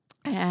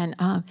And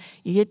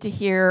you get to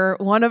hear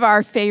one of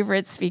our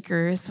favorite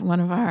speakers,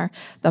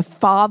 the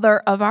father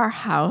of our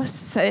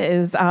house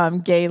is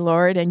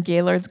Gaylord, and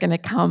Gaylord's going to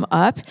come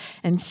up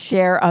and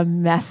share a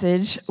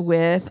message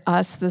with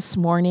us this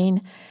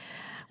morning.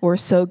 We're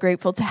so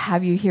grateful to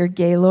have you here,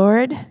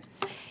 Gaylord.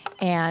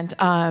 And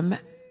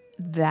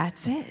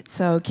that's it.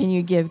 So can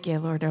you give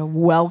Gaylord a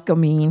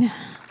welcoming?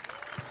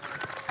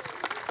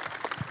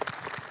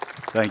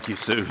 Thank you,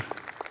 Sue.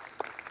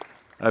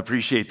 I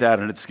appreciate that,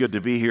 and it's good to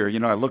be here. You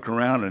know, I look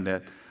around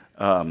and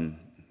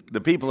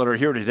the people that are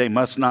here today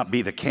must not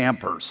be the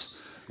campers.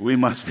 We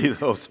must be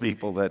those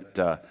people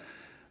that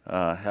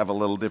have a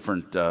little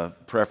different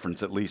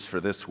preference, at least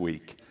for this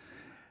week.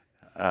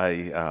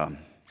 I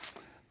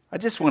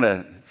just want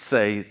to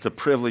say it's a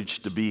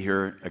privilege to be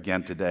here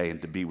again today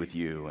and to be with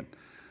you and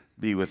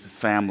be with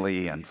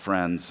family and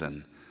friends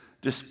and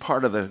just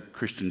part of the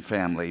Christian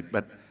family.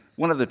 But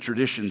one of the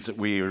traditions that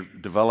we are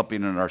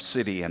developing in our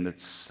city, and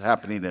it's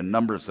happening in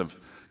numbers of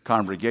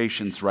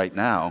congregations right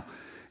now,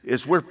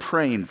 is we're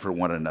praying for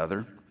one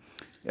another.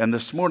 And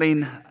this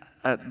morning,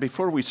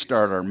 before we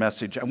start our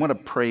message, I want to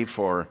pray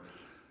for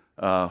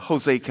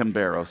Jose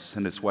Camberos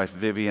and his wife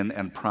Vivian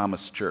and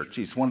Promise Church.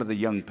 He's one of the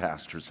young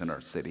pastors in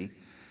our city.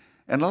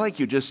 And I'd like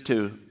you just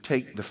to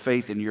take the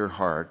faith in your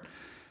heart.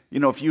 You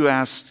know, if you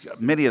asked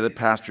many of the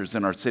pastors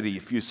in our city,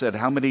 if you said,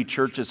 how many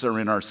churches are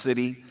in our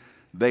city?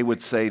 They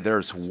would say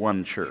there's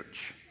one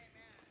church,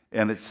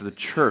 and it's the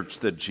church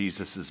that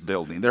Jesus is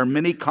building. There are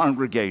many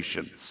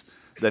congregations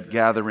that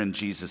gather in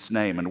Jesus'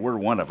 name, and we're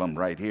one of them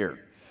right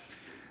here.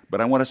 But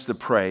I want us to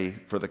pray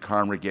for the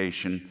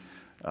congregation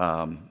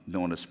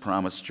known as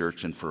Promise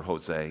Church and for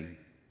Jose.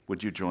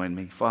 Would you join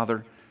me?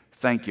 Father,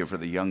 thank you for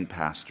the young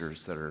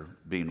pastors that are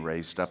being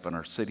raised up in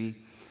our city.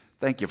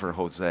 Thank you for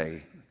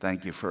Jose.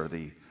 Thank you for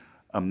the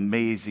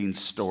amazing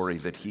story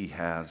that he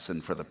has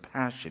and for the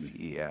passion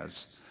he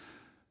has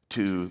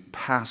to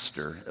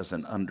pastor as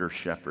an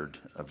under-shepherd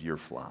of your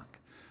flock.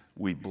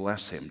 We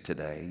bless him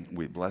today.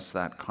 We bless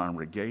that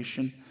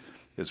congregation,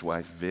 his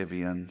wife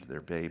Vivian,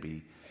 their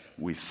baby.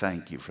 We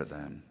thank you for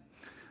them,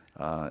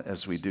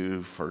 as we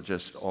do for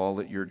just all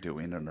that you're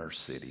doing in our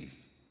city.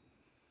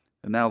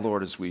 And now,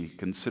 Lord, as we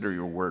consider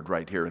your word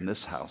right here in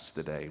this house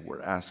today,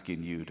 we're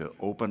asking you to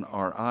open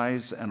our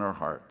eyes and our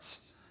hearts,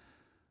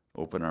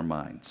 open our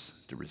minds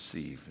to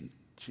receive in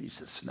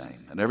Jesus'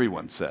 name. And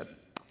everyone said,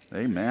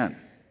 amen.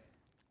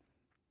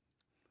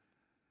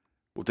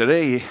 Well,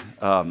 today,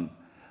 I'm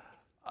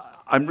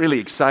really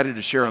excited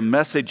to share a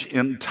message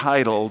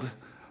entitled,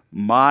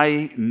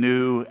 My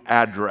New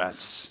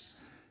Address.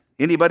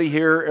 Anybody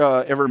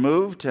here ever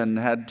moved and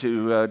had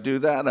to do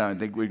that? I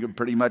think we could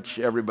pretty much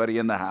everybody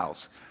in the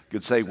house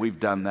could say we've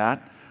done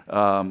that.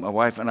 My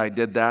wife and I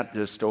did that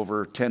just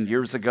over 10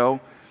 years ago,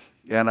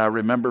 and I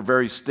remember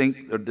very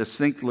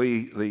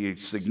distinctly the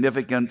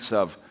significance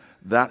of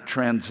that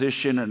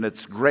transition, and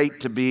it's great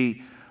to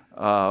be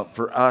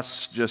for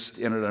us just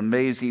in an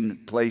amazing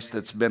place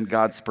that's been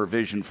God's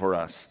provision for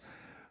us.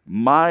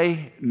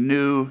 My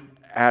new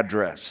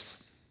address.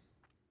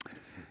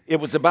 It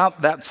was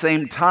about that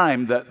same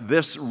time that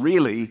this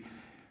really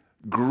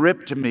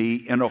gripped me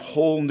in a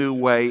whole new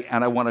way,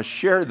 and I want to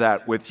share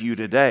that with you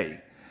today.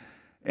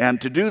 And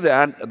to do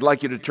that, I'd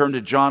like you to turn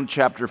to John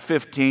chapter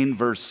 15,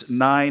 verse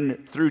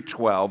 9 through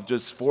 12,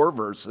 just 4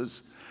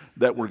 verses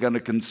that we're going to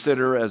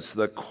consider as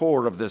the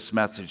core of this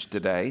message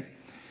today.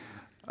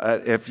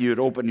 If you'd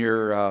open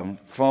your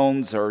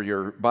phones or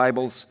your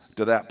Bibles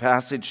to that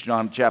passage,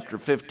 John chapter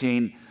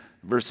 15,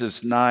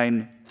 verses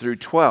 9 through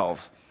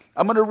 12.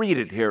 I'm going to read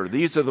it here.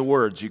 These are the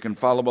words. You can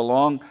follow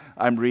along.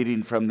 I'm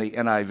reading from the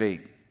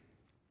NIV.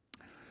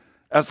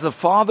 As the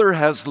Father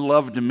has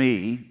loved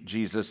me,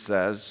 Jesus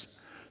says,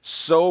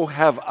 so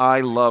have I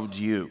loved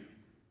you.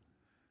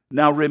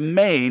 Now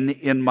remain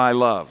in my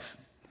love.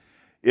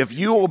 If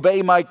you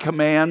obey my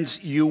commands,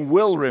 you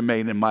will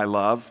remain in my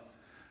love,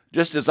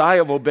 just as I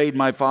have obeyed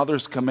my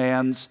Father's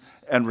commands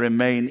and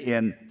remain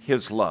in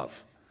his love.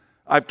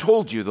 I've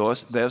told you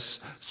this,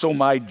 so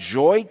my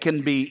joy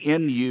can be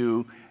in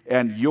you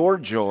and your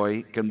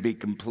joy can be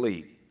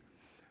complete.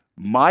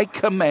 My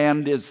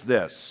command is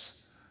this: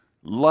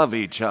 love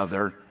each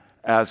other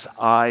as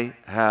I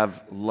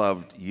have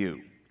loved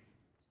you.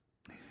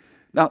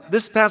 Now,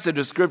 this passage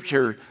of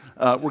Scripture,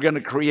 we're going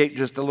to create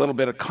just a little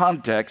bit of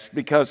context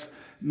because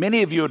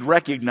many of you would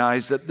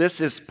recognize that this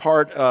is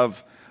part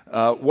of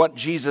what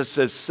Jesus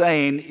is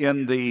saying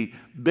in the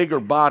bigger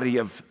body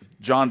of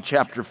John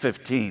chapter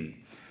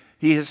 15.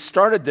 He has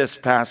started this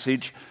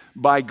passage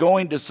by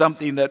going to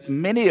something that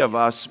many of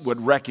us would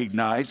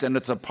recognize, and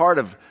it's a part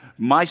of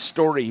my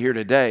story here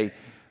today,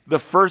 the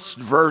first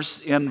verse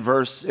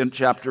in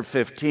chapter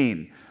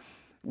 15,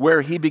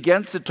 where he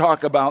begins to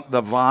talk about the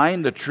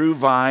vine, the true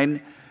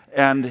vine,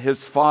 and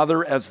his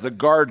Father as the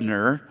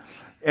gardener,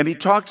 and he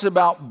talks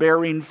about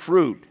bearing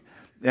fruit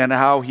and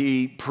how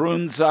he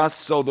prunes us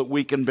so that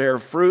we can bear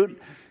fruit.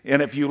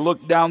 And if you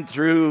look down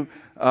through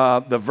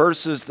the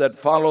verses that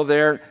follow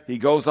there, he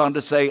goes on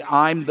to say,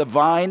 I'm the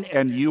vine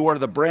and you are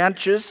the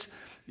branches.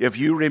 If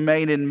you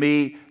remain in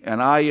me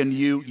and I in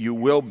you, you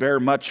will bear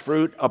much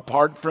fruit.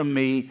 Apart from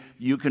me,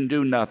 you can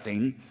do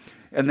nothing.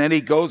 And then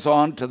he goes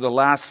on to the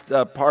last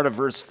part of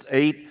verse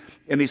 8,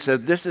 and he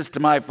said, this is to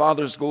my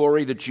Father's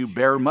glory that you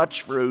bear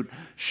much fruit,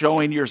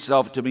 showing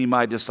yourself to be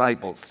my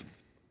disciples.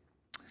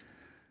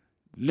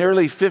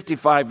 Nearly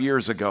 55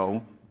 years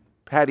ago,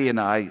 Patty and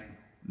I,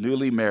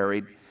 newly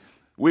married,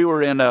 we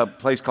were in a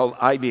place called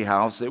Ivy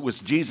House. It was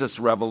Jesus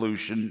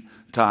Revolution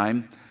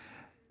time.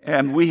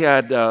 And we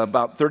had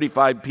about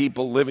 35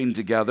 people living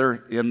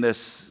together in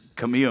this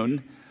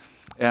commune.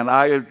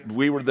 And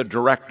we were the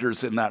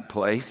directors in that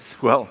place.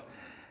 Well,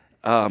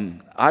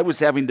 I was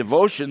having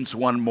devotions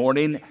one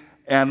morning,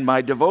 and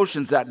my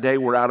devotions that day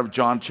were out of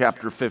John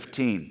chapter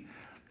 15.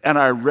 And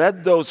I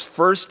read those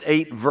first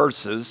 8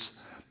 verses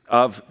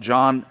of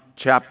John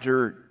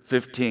chapter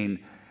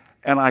 15.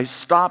 And I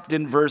stopped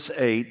in verse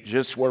 8,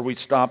 just where we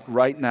stopped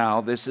right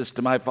now. This is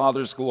to my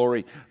Father's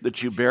glory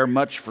that you bear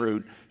much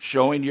fruit,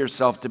 showing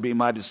yourself to be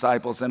my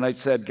disciples. And I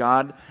said,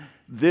 God,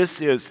 this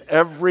is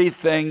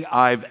everything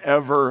I've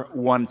ever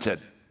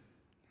wanted.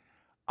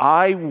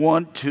 I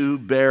want to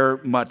bear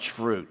much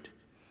fruit.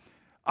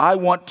 I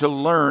want to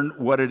learn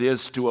what it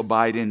is to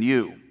abide in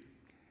you.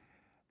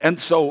 And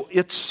so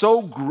it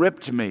so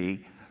gripped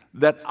me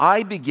that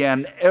I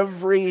began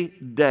every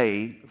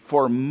day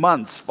for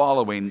months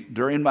following,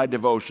 during my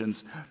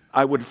devotions,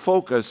 I would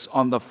focus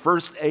on the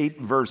first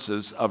 8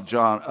 verses of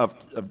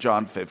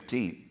John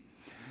 15.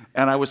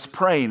 And I was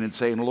praying and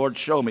saying, Lord,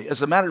 show me.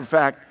 As a matter of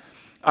fact,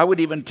 I would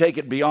even take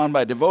it beyond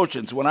my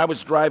devotions. When I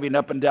was driving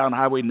up and down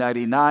Highway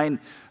 99,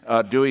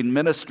 doing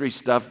ministry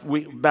stuff,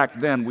 back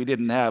then we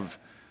didn't have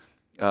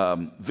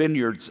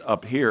vineyards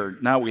up here.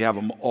 Now we have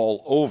them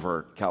all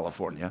over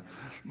California.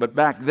 But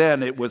back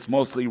then it was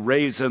mostly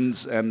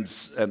raisins and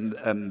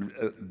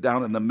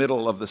down in the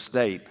middle of the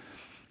state.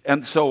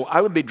 And so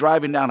I would be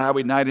driving down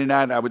Highway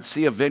 99, I would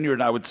see a vineyard,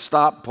 and I would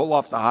stop, pull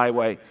off the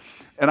highway,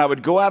 and I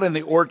would go out in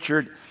the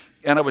orchard,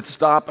 and I would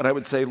stop, and I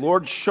would say,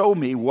 Lord, show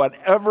me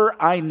whatever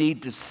I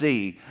need to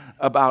see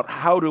about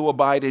how to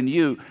abide in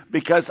you,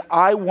 because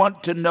I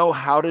want to know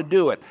how to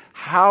do it.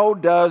 How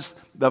does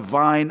the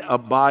vine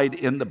abide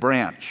in the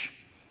branch?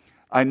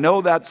 I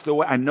know that's the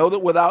way. I know that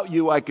without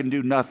you I can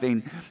do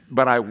nothing,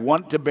 but I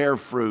want to bear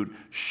fruit.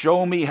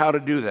 Show me how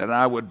to do that. And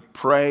I would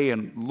pray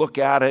and look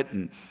at it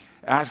and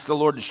ask the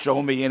Lord to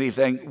show me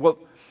anything. Well,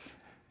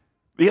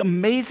 the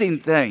amazing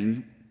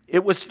thing,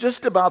 it was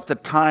just about the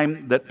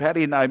time that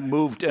Patty and I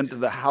moved into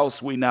the house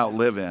we now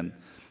live in,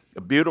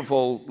 a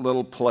beautiful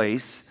little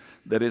place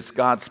that is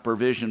God's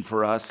provision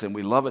for us, and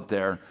we love it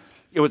there.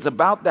 It was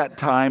about that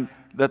time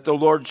that the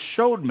Lord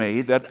showed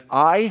me that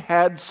I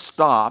had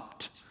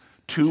stopped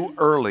too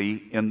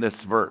early in this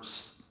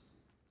verse.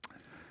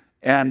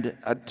 And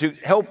to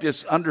help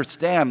us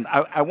understand,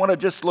 I want to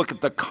just look at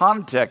the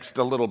context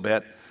a little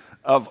bit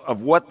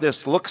of what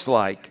this looks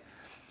like.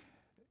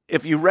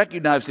 If you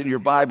recognize in your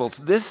Bibles,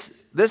 this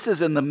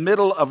is in the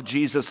middle of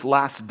Jesus'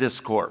 last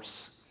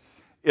discourse.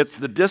 It's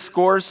the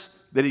discourse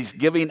that he's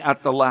giving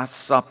at the Last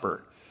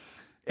Supper.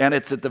 And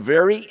it's at the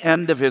very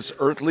end of his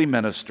earthly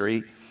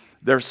ministry.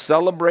 They're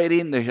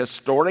celebrating the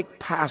historic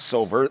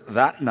Passover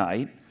that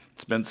night.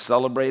 It's been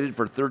celebrated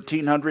for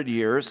 1,300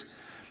 years.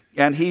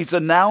 And he's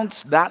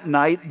announced that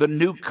night the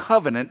new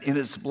covenant in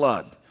his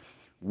blood.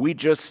 We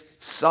just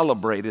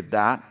celebrated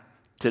that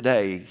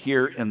today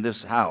here in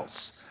this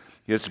house.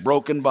 His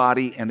broken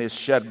body and his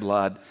shed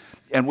blood.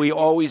 And we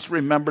always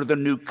remember the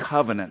new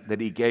covenant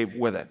that he gave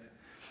with it.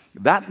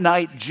 That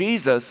night,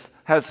 Jesus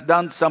has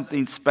done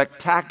something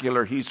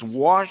spectacular. He's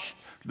washed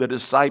the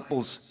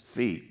disciples'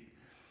 feet.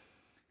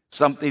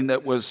 Something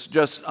that was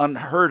just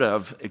unheard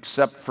of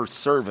except for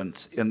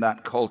servants in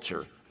that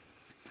culture.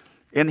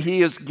 And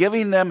he is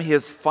giving them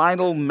his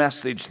final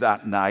message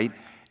that night.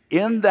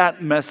 In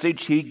that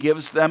message, he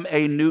gives them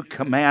a new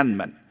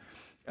commandment,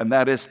 and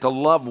that is to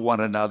love one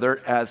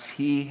another as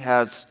he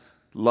has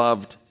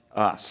loved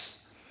us.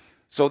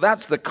 So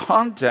that's the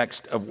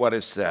context of what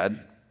is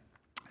said.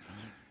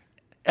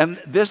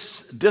 And this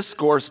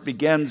discourse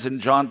begins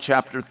in John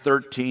chapter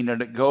 13,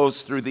 and it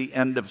goes through the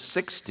end of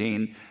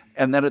 16,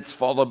 and then it's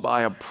followed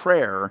by a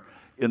prayer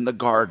in the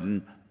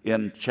garden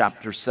in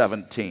chapter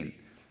 17.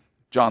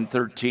 John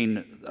 13,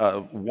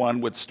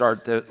 1 would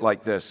start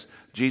like this.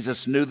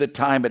 Jesus knew the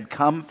time had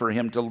come for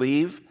him to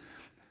leave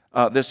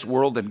this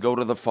world and go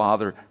to the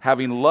Father.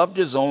 Having loved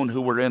his own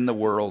who were in the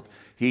world,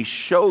 he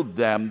showed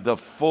them the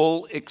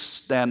full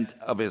extent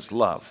of his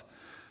love.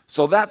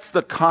 So that's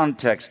the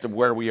context of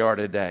where we are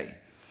today.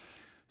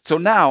 So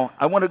now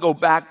I want to go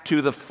back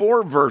to the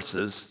 4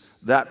 verses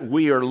that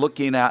we are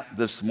looking at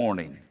this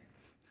morning.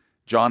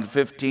 John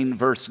 15,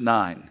 verse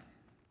 9.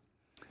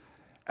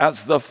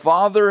 As the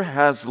Father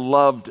has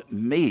loved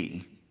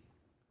me,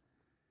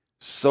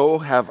 so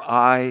have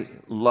I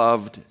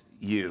loved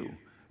you.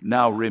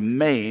 Now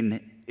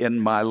remain in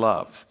my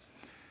love.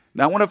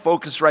 Now I want to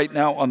focus right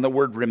now on the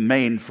word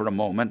remain for a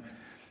moment,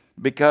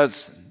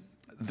 because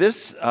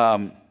this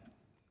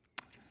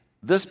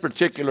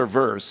particular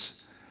verse,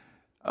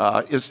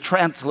 is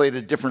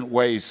translated different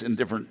ways in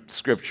different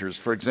scriptures.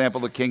 For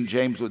example, the King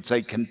James would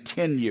say,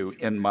 continue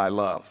in my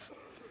love.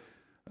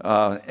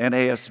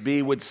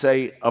 NASB would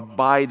say,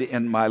 abide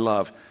in my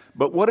love.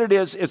 But what it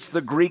is, it's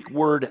the Greek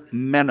word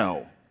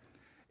meno.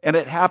 And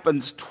it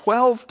happens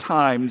 12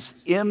 times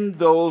in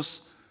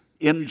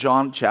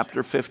John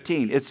chapter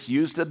 15. It's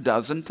used a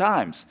dozen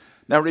times.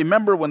 Now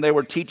remember, when they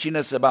were teaching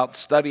us about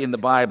studying the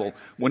Bible,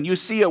 when you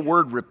see a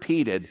word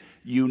repeated,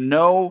 you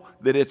know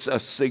that it's a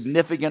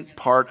significant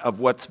part of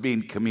what's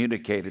being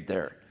communicated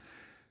there.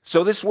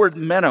 So this word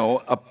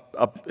meno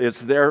is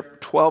there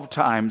 12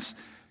 times.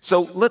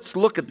 So let's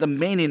look at the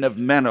meaning of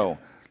meno.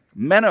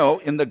 Meno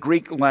in the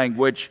Greek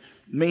language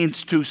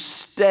means to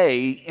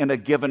stay in a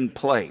given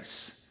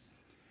place.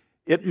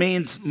 It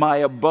means my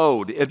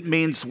abode. It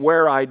means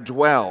where I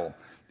dwell.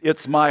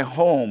 It's my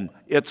home.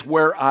 It's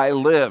where I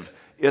live.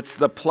 It's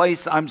the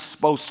place I'm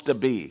supposed to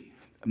be.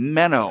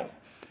 Meno,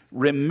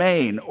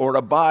 remain or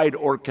abide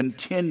or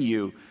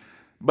continue.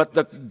 But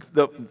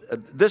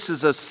this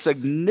is a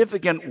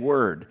significant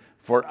word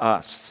for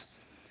us.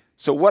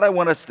 So what I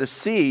want us to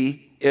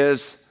see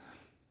is,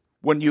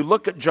 when you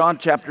look at John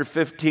chapter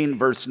 15,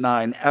 verse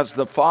 9, as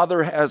the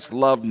Father has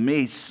loved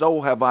me,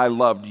 so have I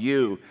loved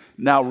you.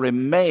 Now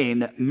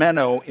remain,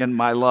 meno, in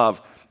my love.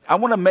 I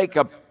want to make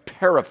a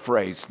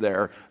paraphrase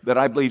there that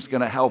I believe is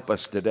going to help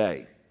us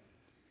today.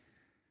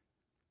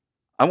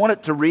 I want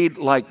it to read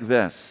like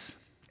this: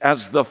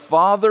 as the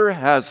Father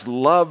has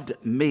loved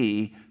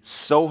me,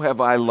 so have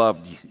I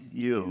loved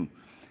you.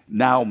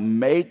 Now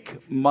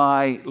make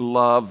my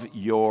love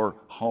your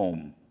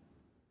home.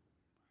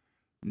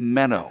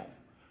 Meno,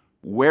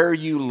 where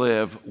you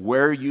live,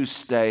 where you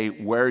stay,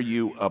 where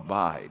you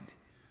abide,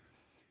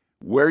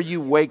 where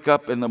you wake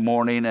up in the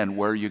morning and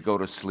where you go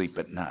to sleep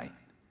at night.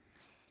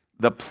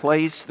 The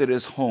place that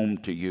is home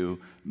to you,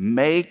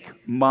 make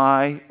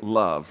my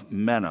love,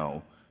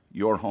 meno,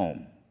 your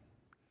home.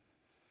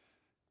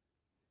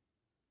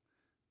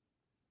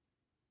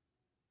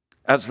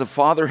 As the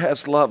Father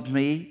has loved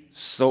me,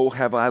 so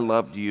have I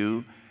loved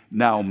you.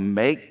 Now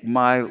make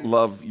my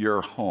love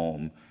your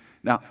home.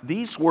 Now,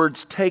 these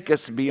words take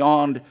us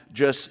beyond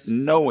just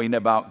knowing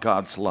about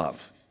God's love.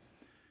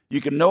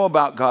 You can know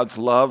about God's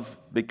love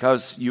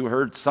because you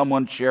heard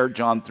someone share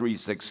John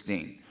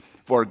 3:16.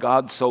 For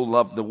God so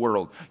loved the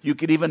world. You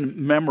could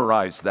even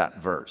memorize that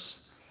verse.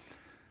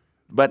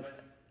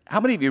 But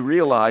how many of you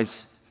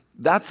realize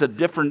that's a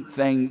different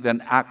thing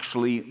than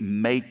actually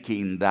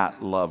making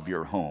that love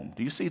your home?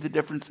 Do you see the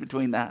difference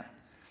between that?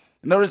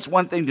 Notice,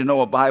 one thing to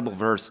know a Bible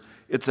verse,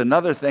 it's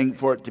another thing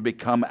for it to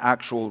become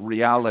actual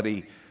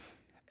reality.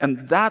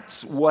 And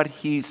that's what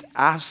he's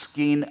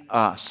asking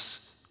us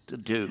to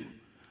do,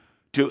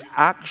 to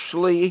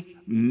actually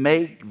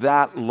make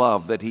that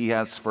love that he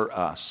has for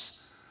us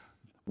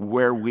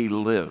where we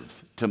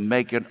live, to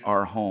make it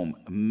our home,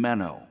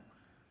 meno.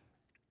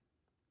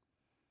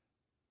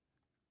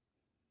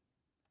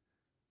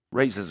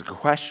 Raises a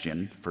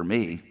question for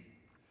me.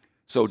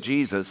 So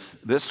Jesus,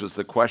 this was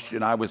the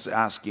question I was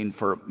asking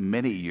for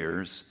many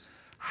years.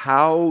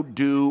 How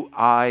do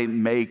I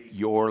make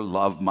your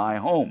love my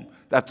home?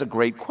 That's a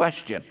great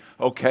question.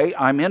 Okay,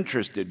 I'm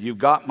interested. You've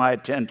got my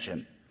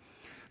attention.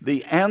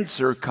 The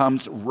answer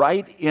comes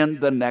right in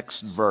the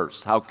next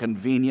verse. How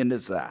convenient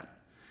is that?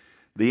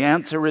 The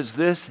answer is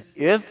this: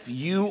 if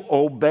you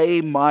obey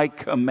my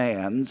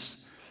commands,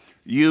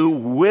 you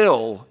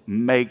will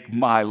make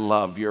my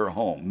love your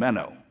home.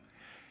 Meno.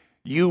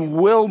 You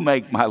will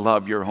make my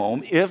love your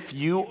home if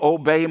you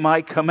obey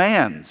my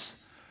commands.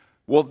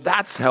 Well,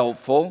 that's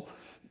helpful,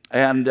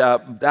 and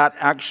that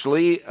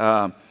actually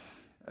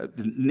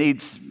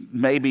needs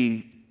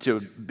maybe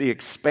to be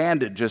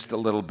expanded just a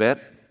little bit.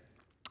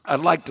 I'd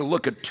like to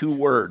look at two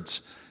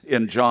words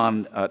in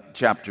John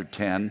chapter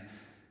 10.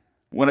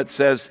 When it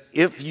says,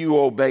 if you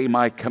obey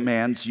my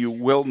commands, you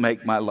will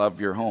make my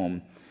love your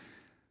home,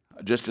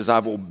 just as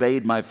I've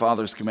obeyed my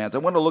Father's commands. I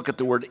want to look at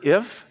the word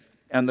if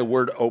and the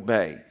word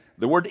obey.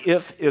 The word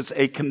if is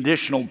a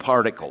conditional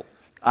particle.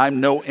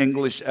 I'm no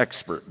English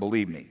expert,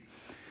 believe me.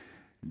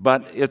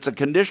 But it's a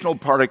conditional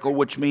particle,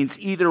 which means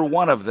either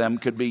one of them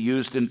could be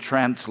used in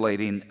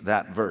translating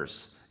that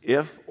verse,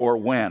 if or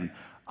when.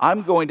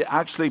 I'm going to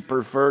actually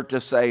prefer to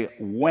say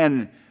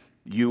when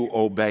you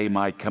obey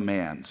my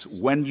commands,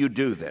 when you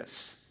do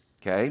this,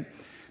 okay?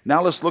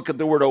 Now let's look at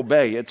the word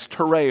obey. It's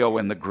tereo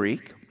in the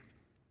Greek,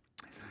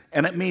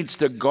 and it means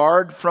to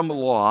guard from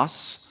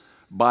loss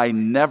by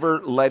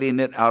never letting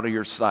it out of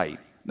your sight.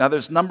 Now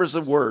there's numbers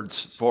of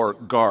words for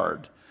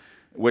guard,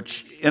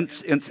 which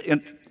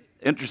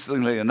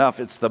interestingly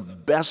enough, it's the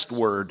best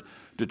word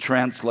to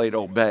translate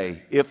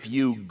obey. If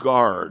you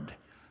guard,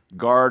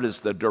 guard is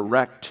the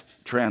direct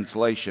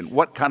translation.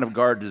 What kind of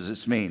guard does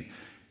this mean?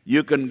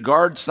 You can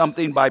guard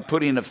something by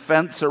putting a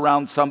fence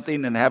around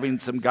something and having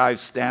some guys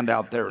stand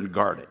out there and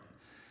guard it.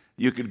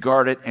 You could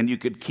guard it and you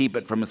could keep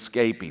it from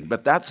escaping.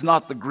 But that's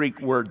not the Greek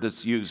word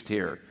that's used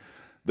here.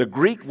 The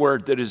Greek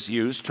word that is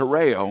used,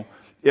 tereo,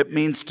 it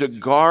means to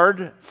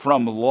guard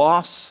from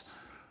loss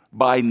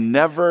by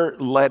never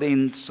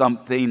letting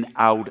something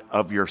out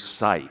of your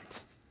sight.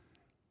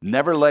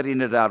 never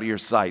letting it out of your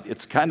sight.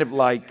 It's kind of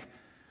like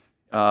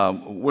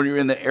when you're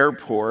in the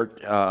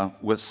airport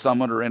with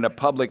someone or in a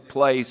public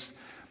place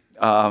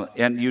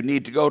and you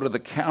need to go to the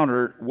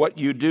counter. What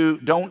you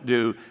don't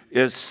do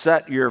is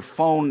set your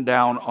phone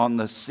down on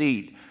the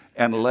seat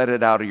and let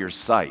it out of your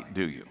sight,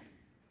 do you?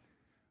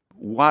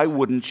 Why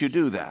wouldn't you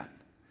do that?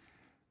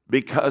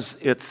 Because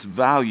it's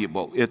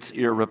valuable, it's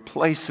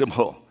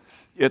irreplaceable.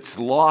 Its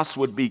loss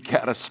would be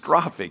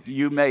catastrophic.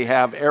 You may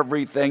have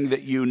everything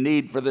that you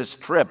need for this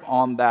trip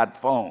on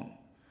that phone.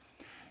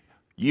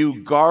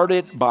 You guard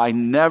it by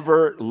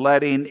never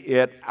letting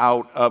it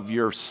out of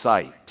your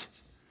sight.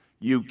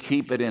 You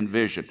keep it in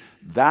vision.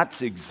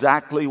 That's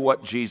exactly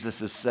what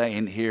Jesus is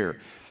saying here.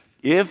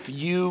 If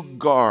you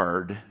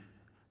guard,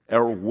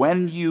 or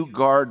when you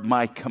guard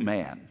my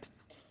command,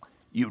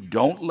 you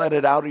don't let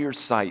it out of your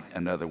sight,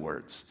 in other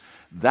words.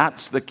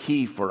 That's the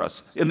key for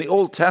us. In the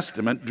Old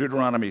Testament,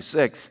 Deuteronomy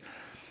 6,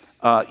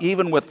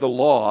 even with the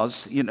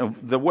laws,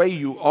 the way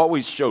you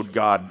always showed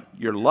God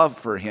your love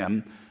for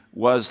him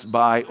was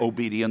by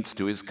obedience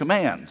to his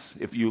commands.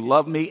 If you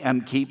love me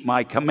and keep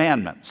my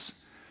commandments.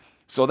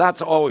 So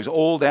that's always,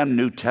 Old and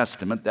New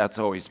Testament, that's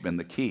always been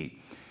the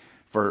key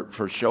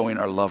for showing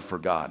our love for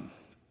God.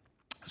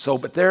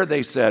 But there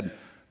they said,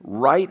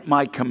 write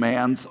my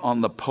commands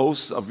on the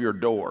posts of your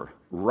door.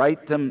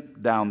 Write them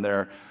down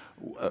there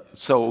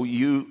so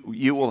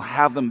you will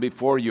have them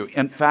before you.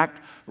 In fact,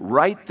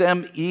 write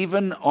them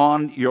even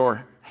on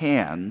your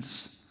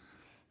hands.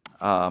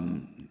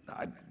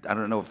 I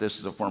don't know if this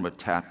is a form of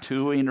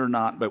tattooing or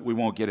not, but we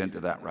won't get into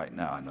that right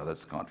now. I know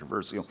that's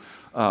controversial.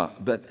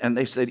 And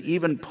they said,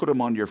 even put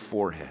them on your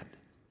forehead.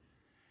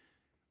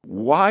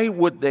 Why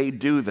would they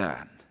do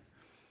that?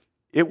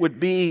 It would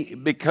be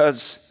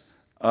because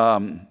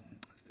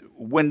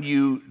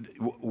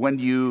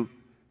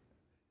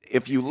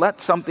if you let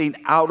something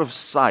out of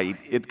sight,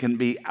 it can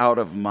be out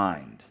of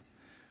mind.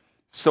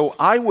 So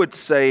I would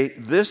say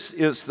this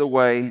is the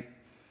way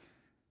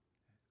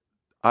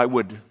I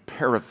would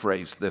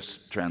paraphrase this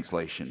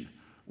translation.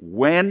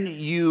 When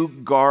you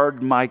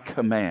guard my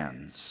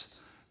commands,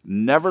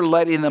 never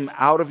letting them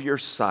out of your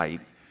sight,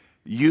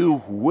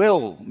 you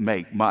will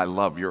make my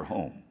love your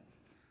home,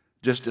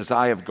 just as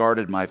I have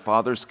guarded my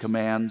Father's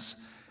commands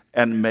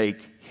and make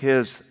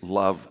his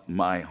love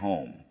my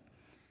home.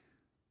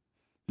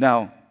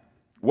 Now,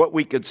 what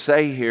we could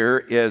say here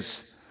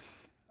is,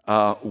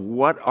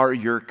 what are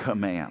your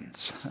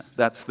commands?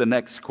 That's the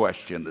next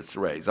question that's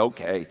raised.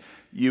 Okay,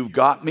 you've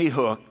got me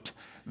hooked.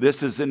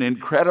 This is an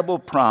incredible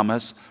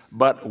promise,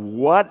 but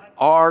what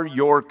are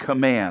your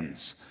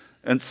commands?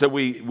 And so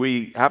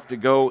we have to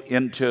go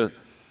into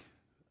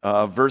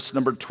verse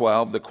number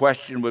 12. The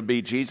question would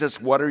be,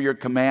 Jesus, what are your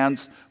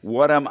commands?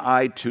 What am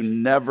I to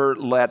never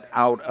let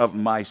out of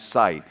my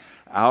sight?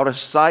 Out of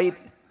sight,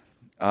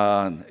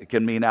 it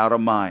can mean out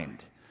of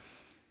mind.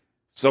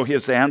 So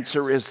his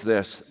answer is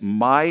this: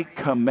 my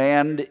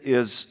command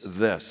is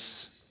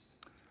this: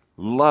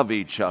 love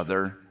each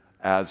other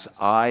as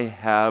I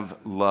have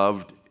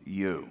loved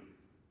you.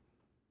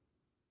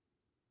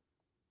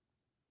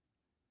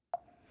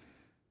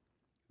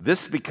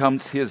 This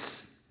becomes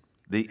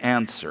the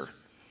answer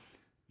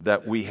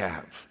that we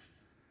have.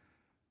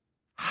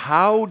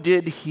 How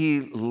did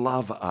he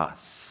love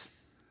us?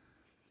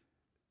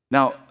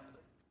 Now,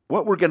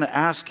 what we're going to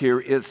ask here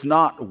is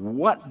not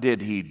what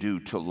did he do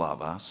to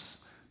love us,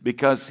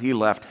 because he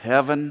left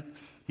heaven,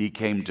 he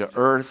came to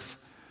earth,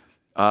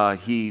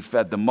 he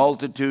fed the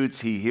multitudes,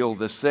 he healed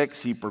the sick,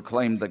 he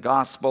proclaimed the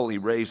gospel, he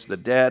raised the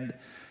dead,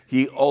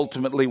 he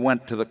ultimately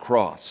went to the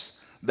cross.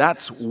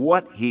 That's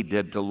what he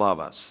did to love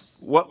us.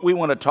 What we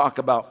want to talk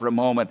about for a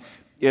moment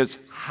is,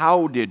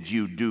 how did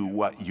you do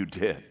what you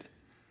did?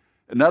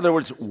 In other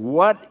words,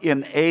 what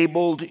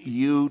enabled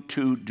you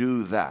to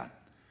do that?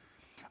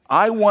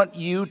 I want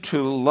you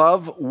to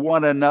love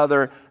one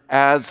another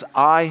as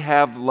I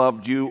have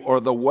loved you, or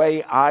the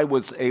way I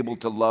was able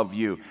to love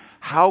you.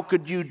 How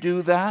could you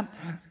do that?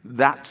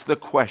 That's the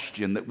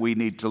question that we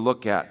need to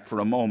look at for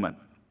a moment.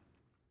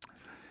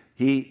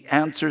 He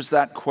answers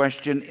that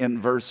question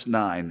in verse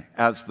 9.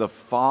 As the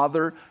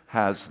Father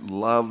has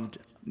loved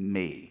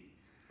me,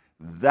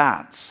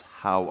 that's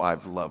how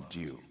I've loved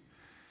you.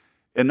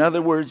 In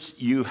other words,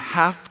 you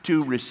have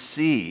to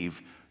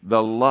receive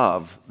the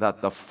love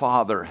that the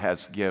Father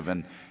has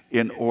given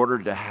in order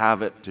to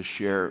have it to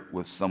share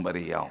with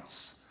somebody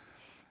else.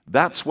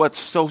 That's what's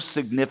so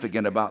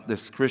significant about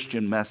this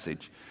Christian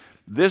message.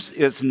 This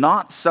is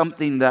not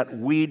something that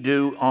we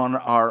do on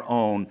our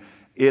own.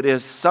 It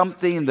is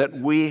something that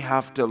we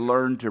have to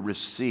learn to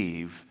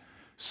receive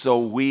so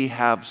we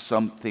have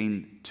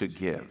something to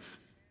give.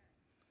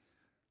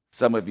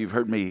 Some of you have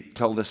heard me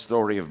tell the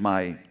story of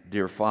my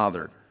dear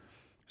father.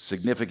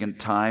 Significant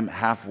time,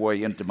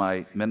 halfway into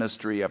my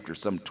ministry, after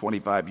some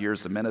 25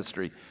 years of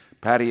ministry,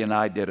 Patty and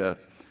I did a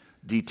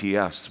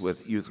DTS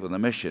with Youth with a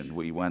Mission.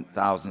 We went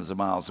thousands of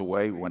miles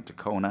away. We went to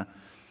Kona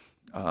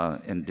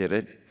and did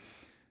it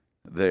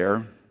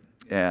there.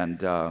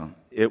 And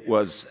it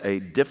was a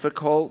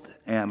difficult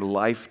and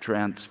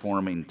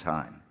life-transforming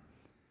time.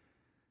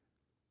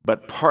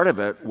 But part of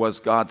it was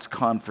God's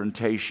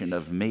confrontation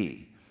of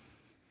me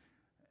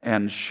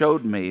and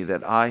showed me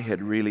that I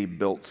had really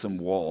built some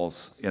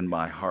walls in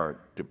my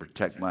heart to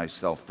protect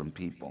myself from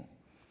people.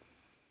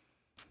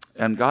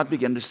 And God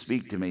began to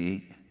speak to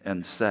me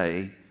and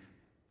say,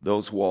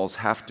 those walls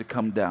have to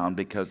come down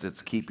because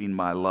it's keeping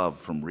my love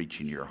from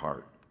reaching your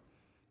heart.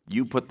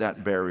 You put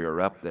that barrier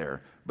up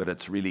there, but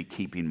it's really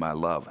keeping my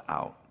love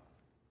out.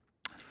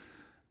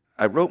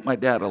 I wrote my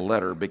dad a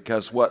letter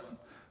because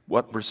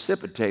what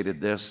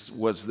precipitated this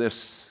was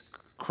this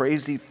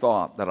crazy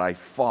thought that I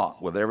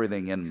fought with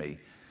everything in me,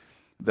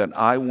 that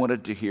I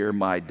wanted to hear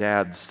my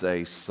dad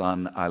say,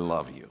 "Son, I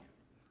love you."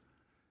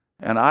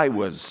 And I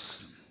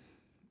was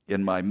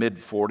in my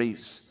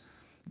mid-40s.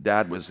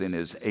 Dad was in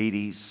his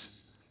 80s.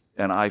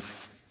 And I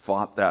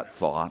fought that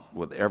thought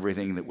with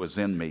everything that was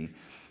in me.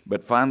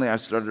 But finally, I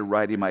started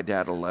writing my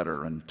dad a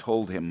letter and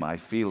told him my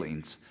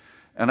feelings.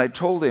 And I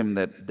told him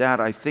that, "Dad,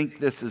 I think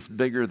this is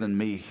bigger than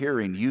me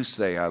hearing you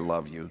say I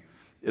love you.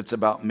 It's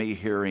about me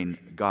hearing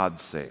God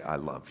say I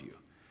love you.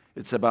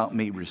 It's about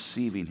me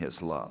receiving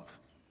his love."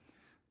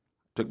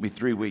 It took me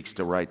 3 weeks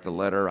to write the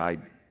letter. I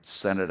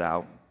sent it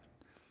out.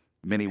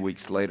 Many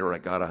weeks later, I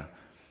got a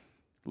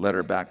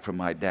letter back from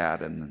my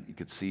dad, and you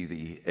could see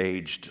the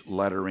aged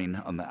lettering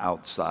on the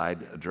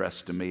outside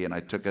addressed to me. And I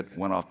took it,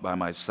 went off by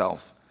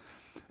myself,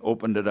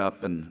 opened it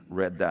up, and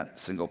read that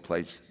single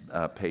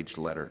page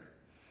letter.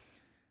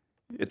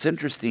 It's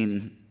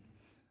interesting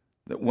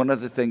that one of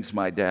the things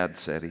my dad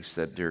said, he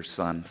said, "Dear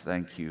son,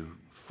 thank you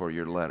for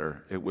your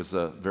letter. It was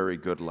a very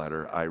good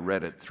letter. I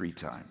read it 3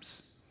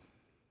 times.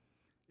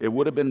 It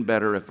would have been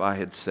better if I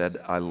had said,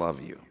 'I love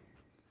you.'"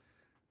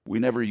 We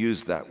never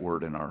used that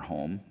word in our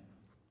home.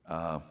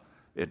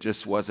 It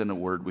just wasn't a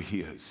word we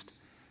used.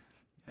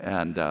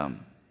 And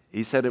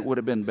he said it would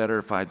have been better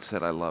if I'd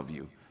said, "I love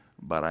you,"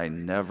 but I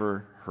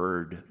never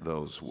heard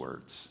those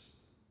words.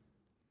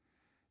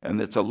 And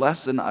it's a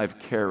lesson I've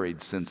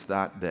carried since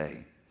that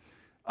day.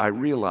 I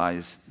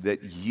realized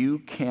that you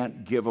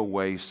can't give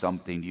away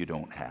something you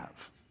don't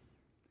have.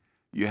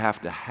 You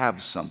have to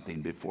have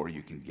something before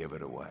you can give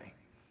it away.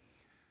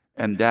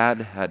 And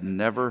Dad had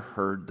never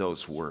heard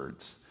those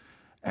words,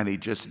 and he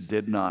just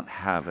did not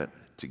have it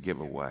to give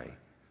away.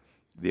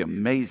 The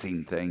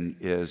amazing thing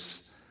is,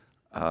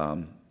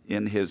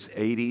 in his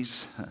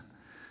 80s,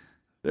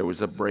 there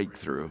was a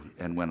breakthrough.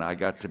 And when I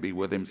got to be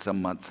with him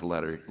some months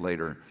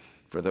later,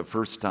 for the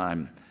first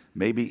time,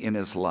 maybe in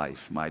his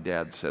life, my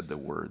dad said the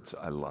words,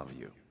 "I love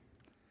you."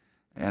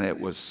 And it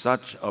was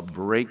such a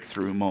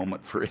breakthrough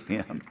moment for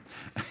him.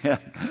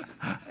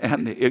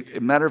 And as a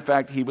matter of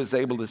fact, he was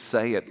able to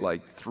say it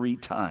like 3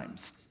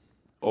 times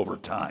over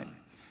time.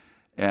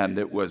 And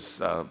it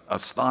was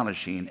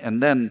astonishing.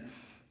 And then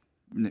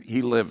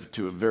he lived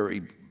to a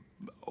very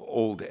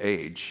old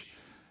age.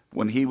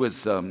 When he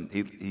was,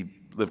 he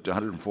lived to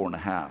 104 and a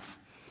half.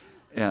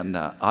 And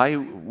I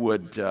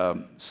would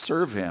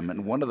serve him.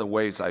 And one of the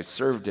ways I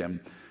served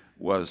him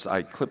was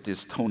I clipped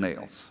his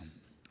toenails.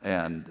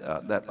 And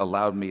that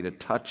allowed me to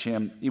touch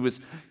him.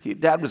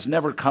 Dad was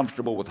never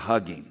comfortable with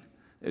hugging.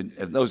 And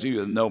those of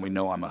you that know me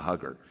know I'm a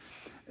hugger.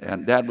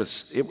 And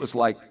it was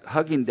like,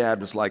 hugging Dad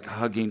was like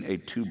hugging a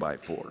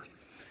 2x4.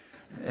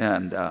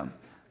 And,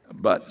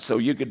 but so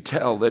you could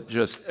tell that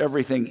just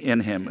everything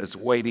in him is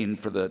waiting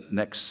for the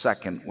next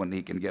second when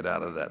he can get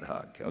out of that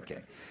hug.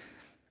 Okay.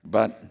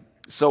 But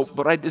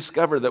I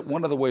discovered that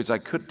one of the ways I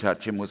could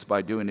touch him was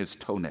by doing his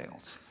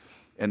toenails.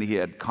 And he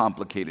had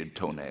complicated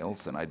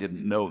toenails, and I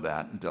didn't know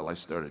that until I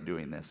started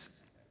doing this.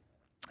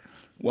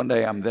 One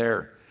day I'm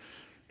there,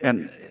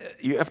 and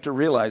you have to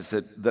realize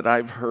that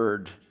I've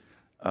heard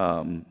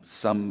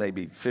some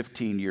maybe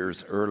 15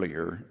 years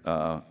earlier,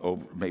 or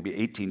maybe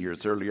 18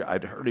 years earlier,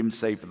 I'd heard him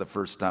say for the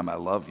first time, "I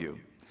love you."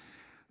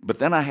 But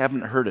then I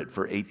haven't heard it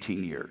for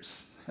 18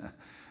 years.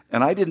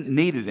 And I didn't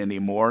need it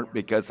anymore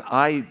because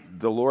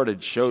the Lord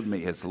had showed me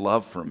his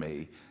love for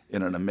me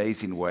in an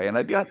amazing way. And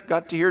I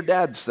got to hear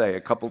Dad say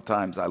a couple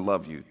times, "I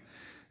love you."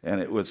 And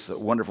it was a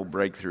wonderful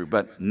breakthrough.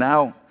 But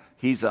now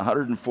he's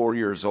 104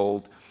 years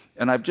old,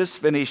 and I've just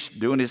finished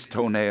doing his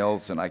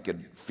toenails, and I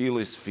could feel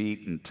his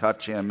feet and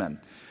touch him. And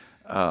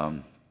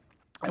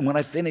when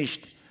I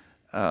finished,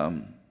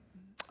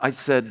 I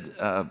said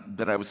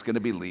that I was going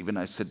to be leaving.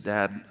 I said,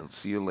 "Dad, I'll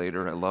see you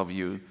later. I love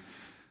you."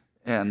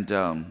 And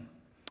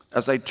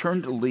as I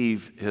turned to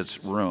leave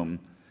his room,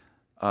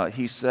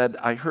 he said,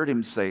 I heard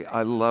him say,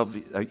 "I love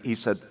you." He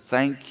said,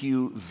 "Thank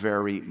you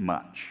very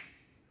much."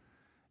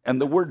 And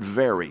the word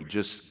 "very"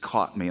 just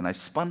caught me. And I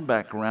spun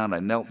back around. I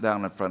knelt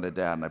down in front of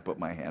Dad, and I put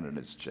my hand on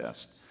his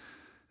chest.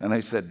 And I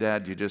said,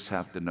 "Dad, you just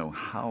have to know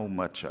how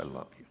much I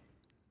love you."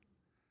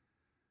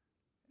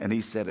 And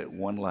he said it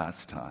one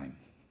last time,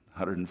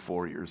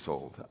 104 years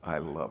old, "I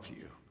love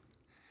you."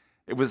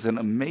 It was an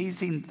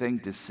amazing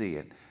thing to see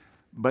it.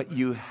 But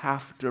you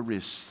have to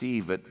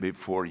receive it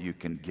before you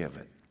can give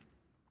it.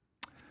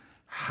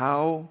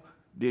 How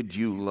did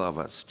you love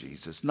us,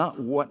 Jesus? Not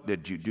what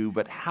did you do,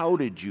 but how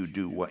did you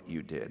do what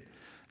you did?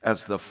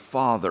 As the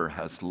Father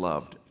has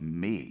loved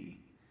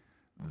me,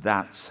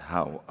 that's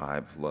how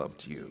I've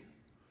loved you.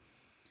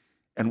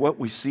 And what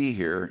we see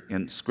here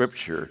in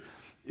Scripture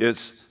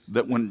is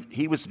that when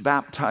he was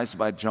baptized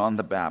by John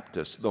the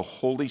Baptist, the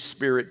Holy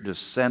Spirit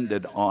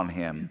descended on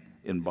him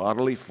in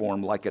bodily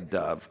form like a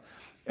dove,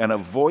 and a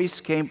voice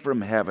came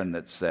from heaven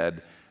that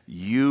said,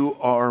 "You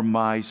are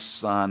my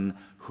Son,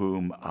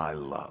 whom I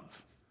love.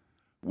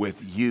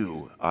 With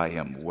you I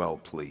am well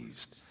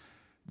pleased."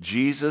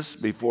 Jesus,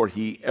 before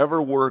he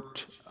ever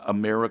worked a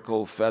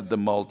miracle, fed the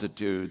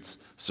multitudes,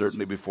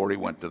 certainly before he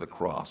went to the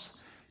cross,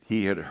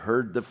 he had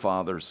heard the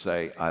Father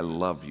say, "I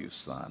love you,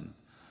 Son.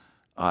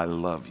 I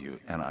love you,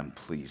 and I'm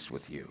pleased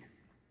with you."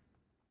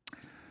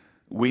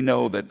 We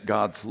know that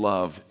God's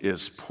love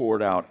is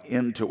poured out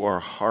into our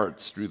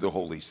hearts through the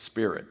Holy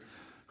Spirit,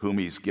 whom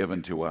he's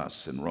given to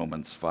us in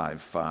Romans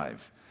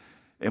 5:5.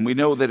 And we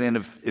know that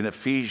in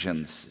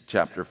Ephesians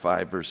chapter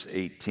 5, verse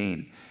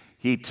 18,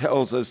 he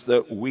tells us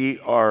that we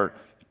are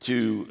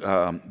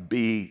to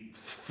be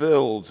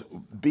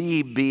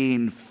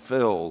being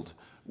filled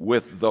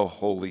with the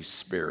Holy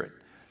Spirit.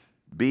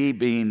 Be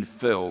being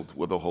filled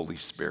with the Holy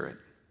Spirit.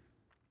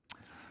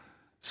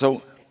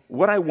 So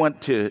what I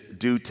want to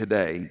do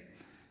today,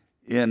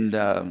 in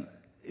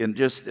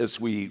just as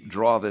we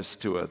draw this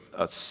to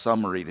a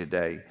summary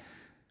today,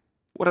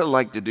 what I'd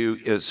like to do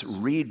is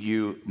read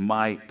you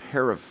my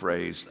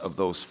paraphrase of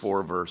those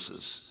 4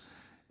 verses.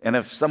 And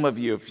if some of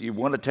you, if you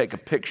want to take a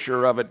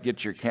picture of it,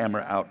 get your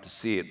camera out to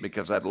see it,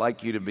 because I'd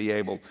like you to be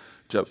able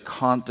to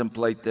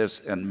contemplate this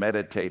and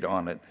meditate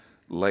on it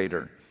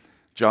later.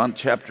 John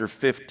chapter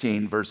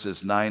 15,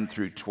 verses 9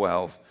 through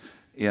 12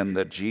 in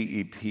the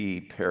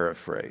GEP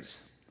paraphrase.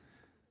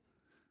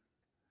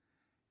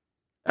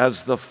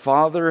 "As the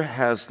Father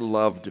has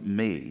loved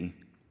me,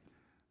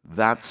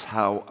 that's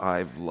how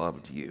I've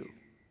loved you.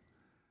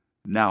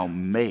 Now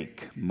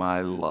make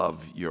my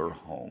love your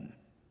home.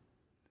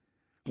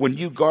 When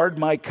you guard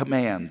my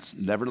commands,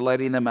 never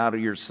letting them out of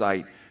your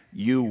sight,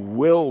 you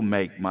will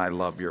make my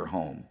love your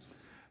home,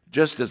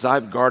 just as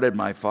I've guarded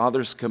my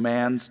Father's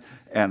commands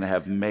and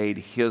have made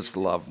his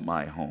love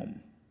my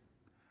home.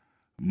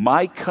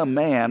 My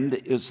command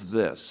is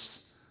this: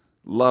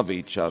 love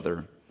each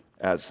other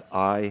as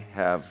I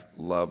have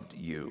loved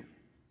you."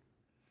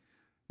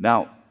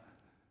 Now,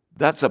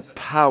 that's a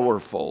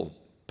powerful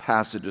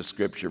passage of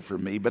Scripture for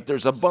me, but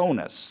there's a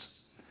bonus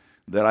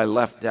that I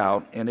left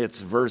out, and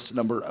it's verse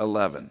number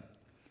 11.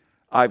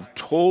 "I've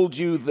told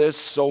you this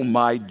so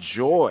my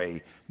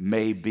joy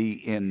may be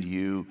in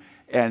you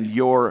and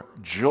your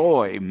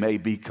joy may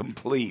be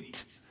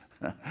complete."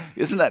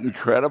 Isn't that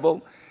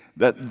incredible?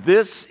 That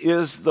this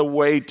is the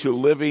way to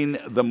living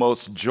the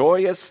most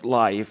joyous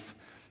life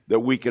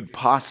that we could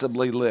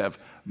possibly live.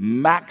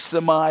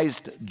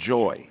 Maximized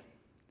joy.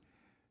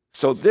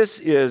 So this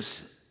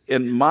is,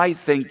 in my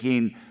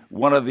thinking,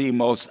 one of the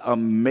most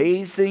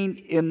amazing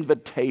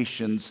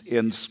invitations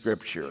in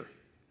Scripture.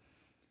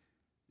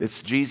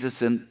 It's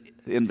Jesus'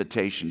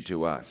 invitation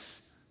to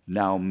us.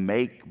 Now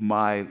make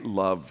my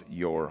love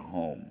your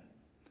home.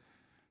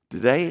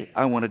 Today,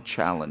 I want to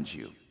challenge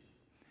you.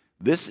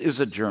 This is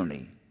a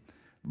journey,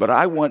 but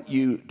I want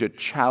you to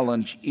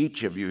challenge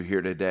each of you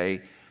here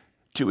today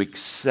to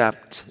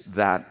accept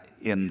that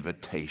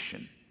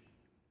invitation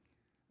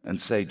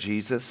and say,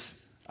 "Jesus,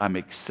 I'm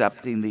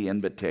accepting the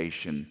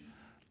invitation.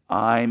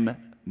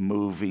 I'm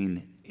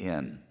moving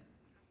in."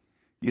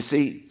 You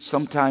see,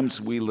 sometimes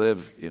we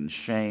live in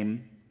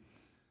shame,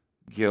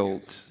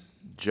 guilt,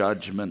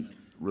 judgment,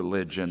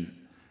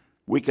 religion.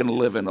 We can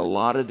live in a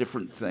lot of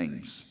different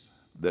things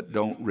that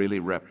don't really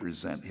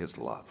represent his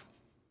love.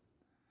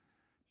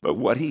 But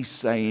what he's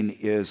saying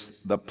is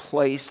the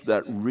place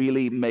that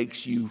really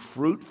makes you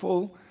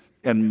fruitful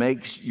and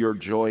makes your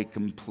joy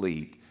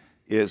complete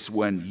is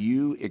when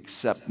you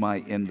accept my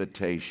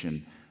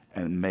invitation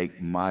and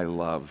make my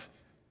love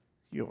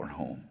your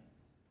home.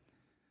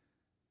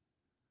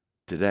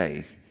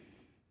 Today,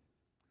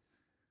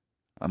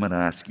 I'm going to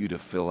ask you to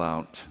fill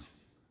out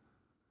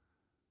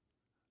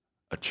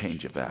a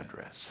change of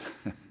address.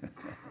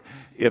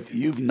 If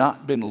you've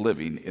not been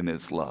living in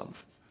his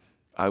love,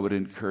 I would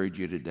encourage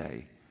you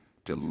today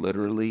to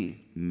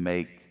literally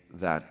make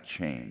that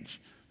change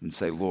and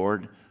say,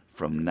 "Lord,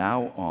 from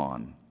now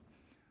on,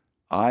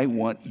 I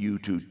want you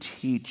to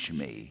teach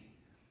me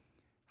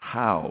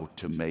how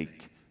to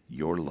make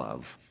your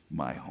love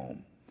my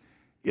home."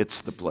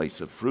 It's the place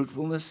of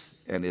fruitfulness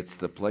and it's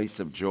the place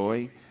of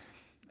joy.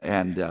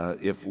 And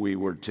if we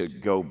were to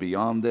go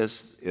beyond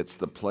this, it's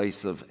the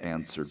place of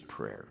answered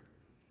prayer.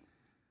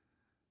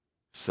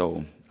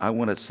 So I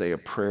want to say a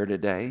prayer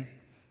today,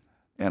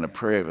 and a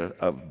prayer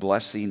of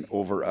blessing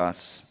over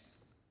us,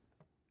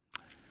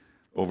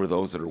 over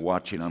those that are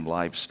watching on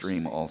live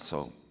stream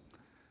also.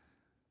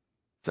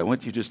 So I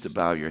want you just to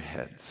bow your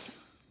heads.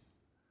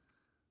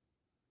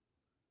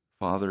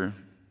 Father,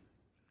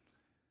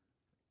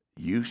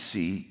 you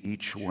see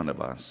each one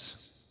of us.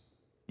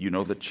 You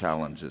know the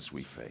challenges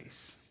we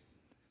face.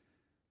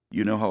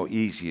 You know how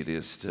easy it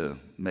is to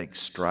make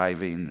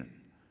striving,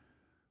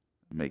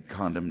 make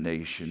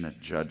condemnation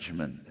and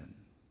judgment, and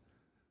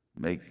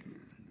make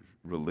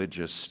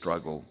religious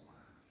struggle,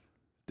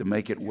 to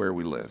make it where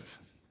we live.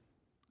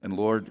 And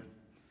Lord,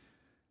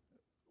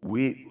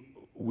 we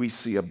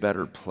see a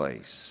better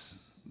place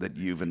that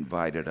you've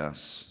invited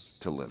us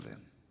to live in.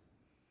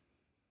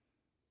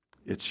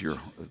 It's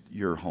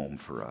your home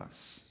for us.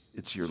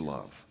 It's your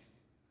love.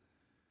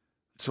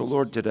 So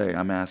Lord, today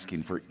I'm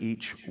asking for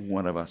each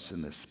one of us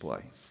in this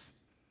place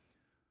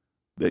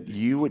that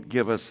you would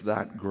give us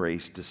that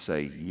grace to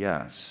say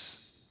yes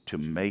to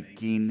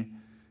making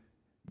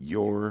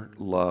your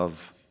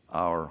love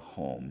our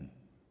home.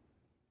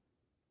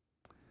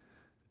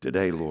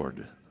 Today,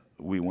 Lord,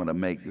 we want to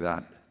make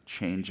that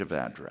change of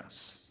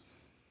address.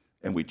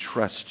 And we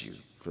trust you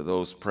for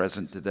those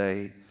present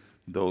today,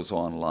 those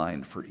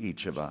online, for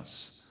each of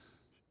us.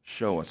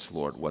 Show us,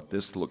 Lord, what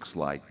this looks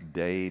like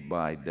day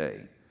by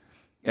day.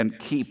 And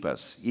keep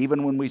us,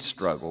 even when we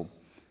struggle,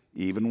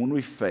 even when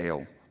we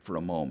fail for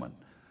a moment.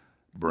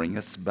 Bring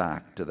us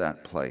back to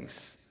that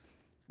place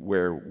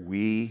where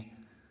we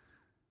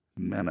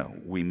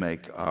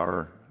make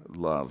our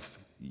love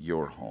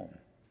your home.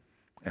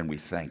 And we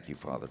thank you,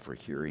 Father, for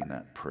hearing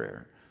that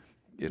prayer.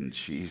 In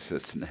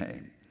Jesus'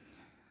 name,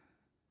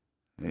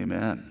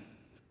 amen.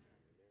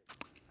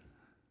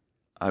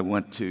 I'm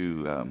going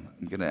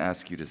to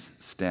ask you to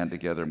stand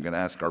together. I'm going to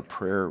ask our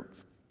prayer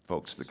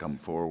folks to come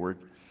forward.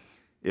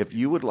 If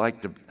you would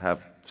like to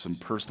have some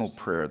personal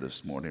prayer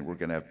this morning, we're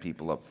going to have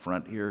people up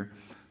front here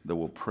that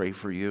will pray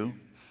for you.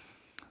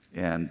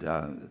 And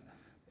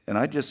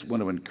I just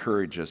want to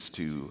encourage us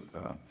to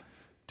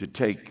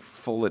take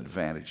full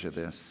advantage of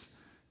this.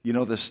 You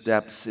know, the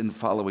steps in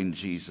following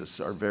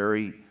Jesus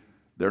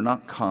they're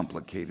not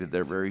complicated,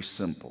 they're very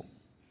simple.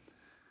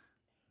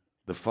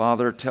 The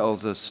Father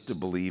tells us to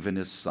believe in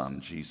his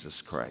Son,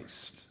 Jesus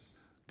Christ.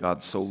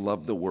 God so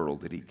loved the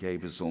world that he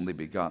gave his only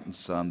begotten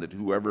Son, that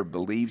whoever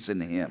believes in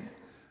him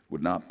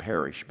would not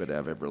perish but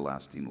have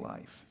everlasting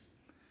life.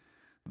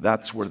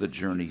 That's where the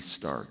journey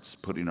starts,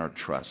 putting our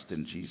trust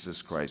in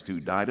Jesus Christ, who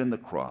died on the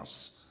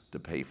cross to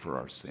pay for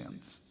our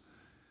sins.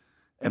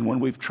 And when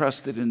we've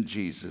trusted in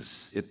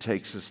Jesus, it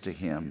takes us to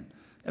him,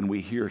 and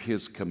we hear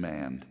his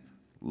command,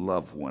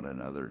 love one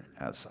another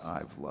as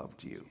I've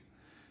loved you.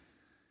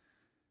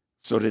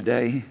 So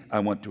today, I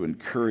want to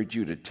encourage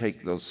you to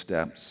take those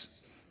steps.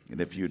 And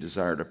if you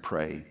desire to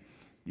pray,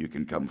 you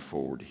can come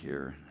forward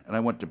here. And I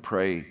want to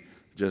pray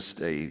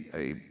just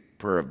a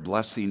prayer of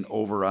blessing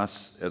over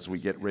us as we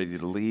get ready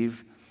to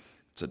leave.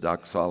 It's a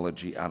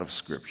doxology out of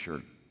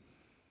Scripture.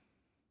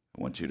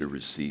 I want you to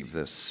receive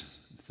this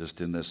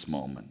just in this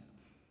moment.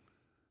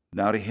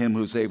 Now to him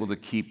who's able to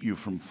keep you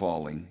from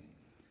falling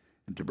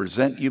and to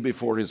present you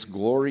before his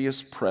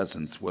glorious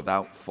presence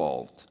without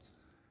fault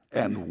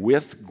and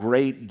with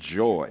great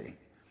joy,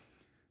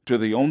 to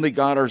the only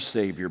God our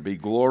Savior be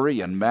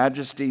glory and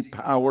majesty,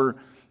 power,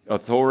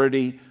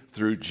 authority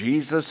through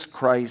Jesus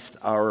Christ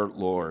our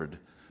Lord,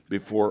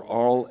 before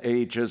all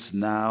ages,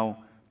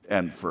 now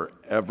and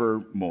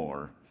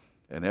forevermore.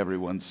 And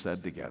everyone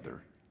said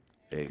together,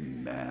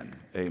 amen.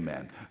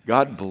 Amen.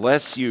 God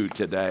bless you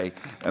today.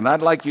 And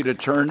I'd like you to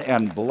turn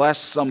and bless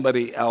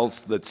somebody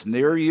else that's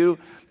near you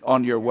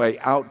on your way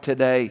out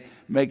today.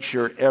 Make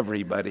sure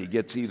everybody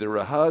gets either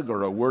a hug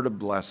or a word of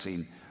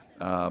blessing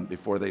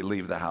before they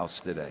leave the house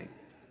today.